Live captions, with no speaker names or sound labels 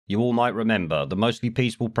You all might remember the mostly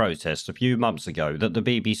peaceful protests a few months ago that the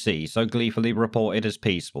BBC so gleefully reported as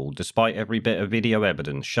peaceful despite every bit of video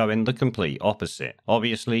evidence showing the complete opposite.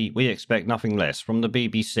 Obviously, we expect nothing less from the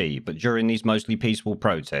BBC, but during these mostly peaceful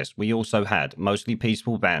protests we also had mostly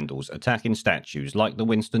peaceful vandals attacking statues like the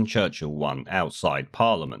Winston Churchill one outside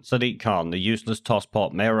Parliament. Sadiq Khan, the useless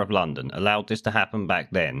tosspot Mayor of London, allowed this to happen back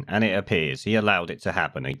then, and it appears he allowed it to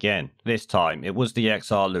happen again. This time it was the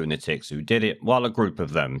XR lunatics who did it, while a group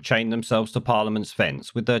of them chained themselves to Parliament's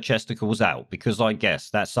fence with their chesticles out, because I guess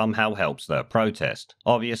that somehow helps their protest.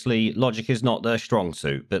 Obviously, logic is not their strong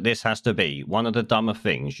suit, but this has to be one of the dumber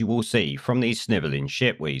things you will see from these snivelling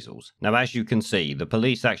shitweasels. Now, as you can see, the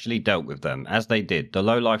police actually dealt with them as they did the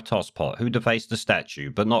low-life tosspot who defaced the statue,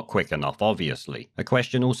 but not quick enough, obviously. A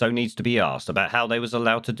question also needs to be asked about how they was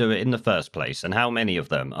allowed to do it in the first place, and how many of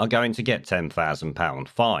them are going to get £10,000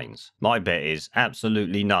 fines. My bet is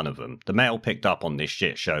absolutely none of them. The Mail picked up on this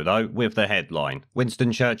shit show though, with the headline,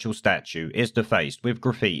 Winston Churchill statue is defaced with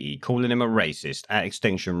graffiti calling him a racist at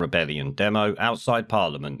Extinction Rebellion demo outside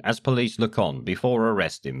Parliament as police look on before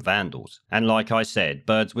arresting vandals. And like I said,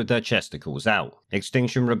 birds with their chesticles out.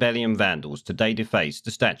 Extinction Rebellion vandals today defaced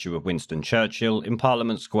the statue of Winston Churchill in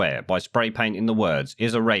Parliament Square by spray painting the words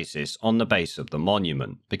 "is a racist" on the base of the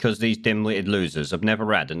monument, because these dim-witted losers have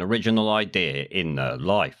never had an original idea in their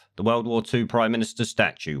life. The World War II Prime Minister's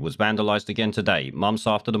statue was vandalised again today, months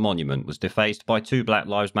after the monument was defaced by two Black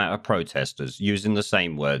Lives Matter protesters using the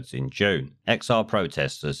same words in June. XR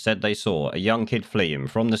protesters said they saw a young kid fleeing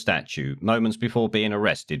from the statue moments before being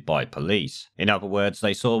arrested by police. In other words,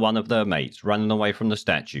 they saw one of their mates running away from the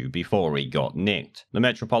statue before he got nicked. The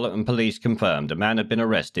Metropolitan Police confirmed a man had been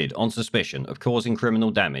arrested on suspicion of causing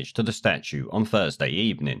criminal damage to the statue on Thursday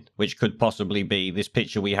evening, which could possibly be this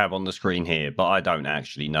picture we have on the screen here, but I don't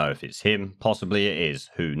actually know if it's him. Possibly it is,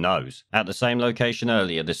 who knows. At the same location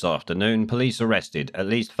earlier this afternoon, police arrested at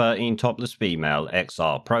least 13 topless female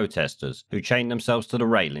XR protesters who chained themselves to the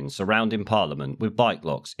railings surrounding Parliament with bike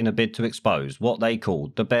locks in a bid to expose what they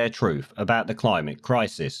called the bare truth about the climate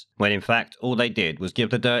crisis, when in fact all they did was give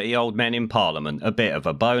the dirty old men in Parliament a bit of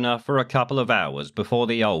a boner for a couple of hours before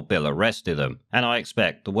the old bill arrested them. And I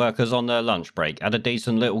expect the workers on their lunch break had a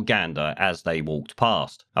decent little gander as they walked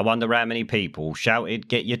past. I wonder how many people shouted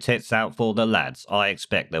 "get your tits out for the lads." I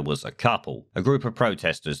expect there was a couple. A group of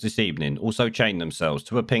protesters this evening also chained themselves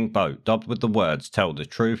to a pink boat daubed with the words "tell the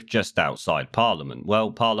truth" just outside Parliament.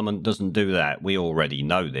 Well, Parliament doesn't do that, we already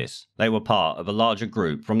know this. They were part of a larger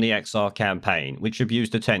group from the XR campaign which have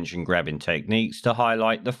used attention-grabbing techniques to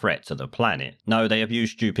highlight the threat to the planet. No, they have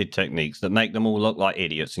used stupid techniques that make them all look like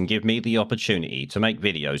idiots and give me the opportunity to make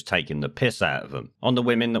videos taking the piss out of them. On the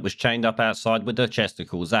women that was chained up outside with their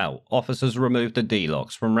chesticles out, officers removed the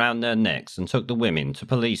D-locks from round their necks and took the women to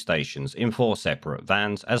police stations in 4 separate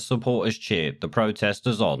vans as supporters cheered the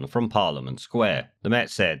protesters on from Parliament Square. The Met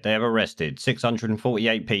said they have arrested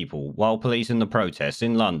 648 people while policing the protests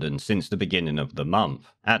in London since the beginning of the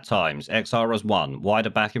month. At times, XR has won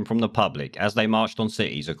wider backing from the public as they marched on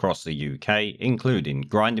cities across the UK, including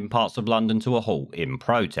grinding parts of London to a halt in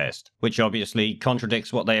protest, which obviously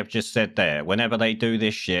contradicts what they have just said there. Whenever they do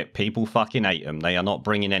this shit, people fucking hate them. They are not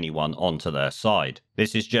bringing anyone onto their side.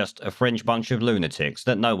 This is just a fringe bunch of lunatics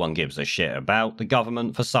that no one gives a shit about. The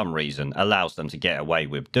government, for some reason, allows them to get away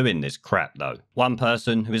with doing this crap though. One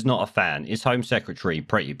person who is not a fan is Home Secretary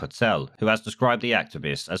Priti Patel, who has described the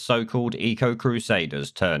activists as so-called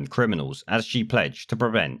eco-crusaders turned criminals, as she pledged to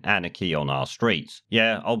prevent anarchy on our streets.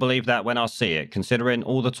 Yeah, I'll believe that when I see it, considering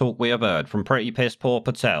all the talk we have heard from pretty piss poor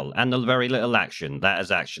Patel and the very little action that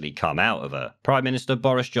has actually come out of her. Prime Minister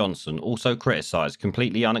Boris Johnson also criticised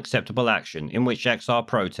completely unacceptable action in which XR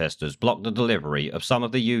protesters blocked the delivery of some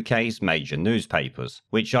of the UK's major newspapers,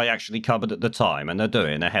 which I actually covered at the time, and they're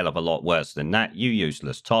doing a hell of a lot worse than that, you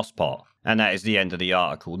useless tosspot. And that is the end of the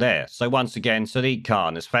article there. So once again, Sadiq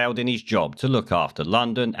Khan has failed in his job to look after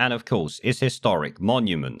London and of course its historic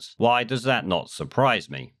monuments. Why does that not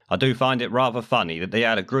surprise me? I do find it rather funny that they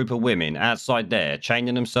had a group of women outside there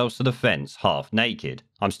chaining themselves to the fence half naked.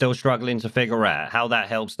 I'm still struggling to figure out how that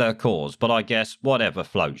helps their cause, but I guess whatever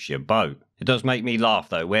floats your boat. It does make me laugh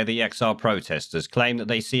though where the XR protesters claim that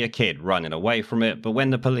they see a kid running away from it, but when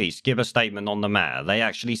the police give a statement on the matter they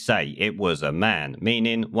actually say it was a man,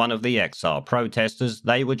 meaning one of the XR protesters.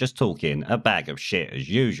 They were just talking a bag of shit as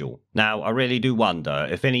usual. Now I really do wonder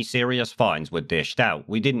if any serious fines were dished out.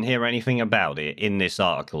 We didn't hear anything about it in this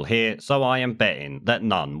article here, so I am betting that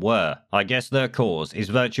none were. I guess their cause is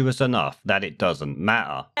virtuous enough that it doesn't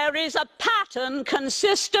matter. There is a pattern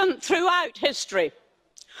consistent throughout history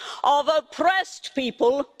of oppressed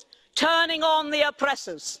people turning on the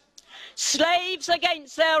oppressors. slaves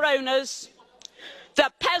against their owners,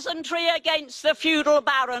 the peasantry against the feudal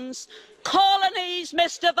barons, colonies,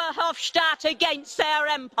 Mr. Verhofstadt, against their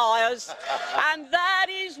empires. And that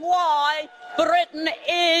is why Britain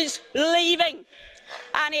is leaving.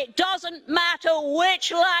 And it doesn't matter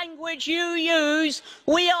which language you use,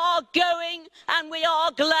 we are going, and we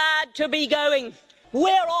are glad to be going.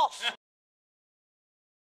 We're off.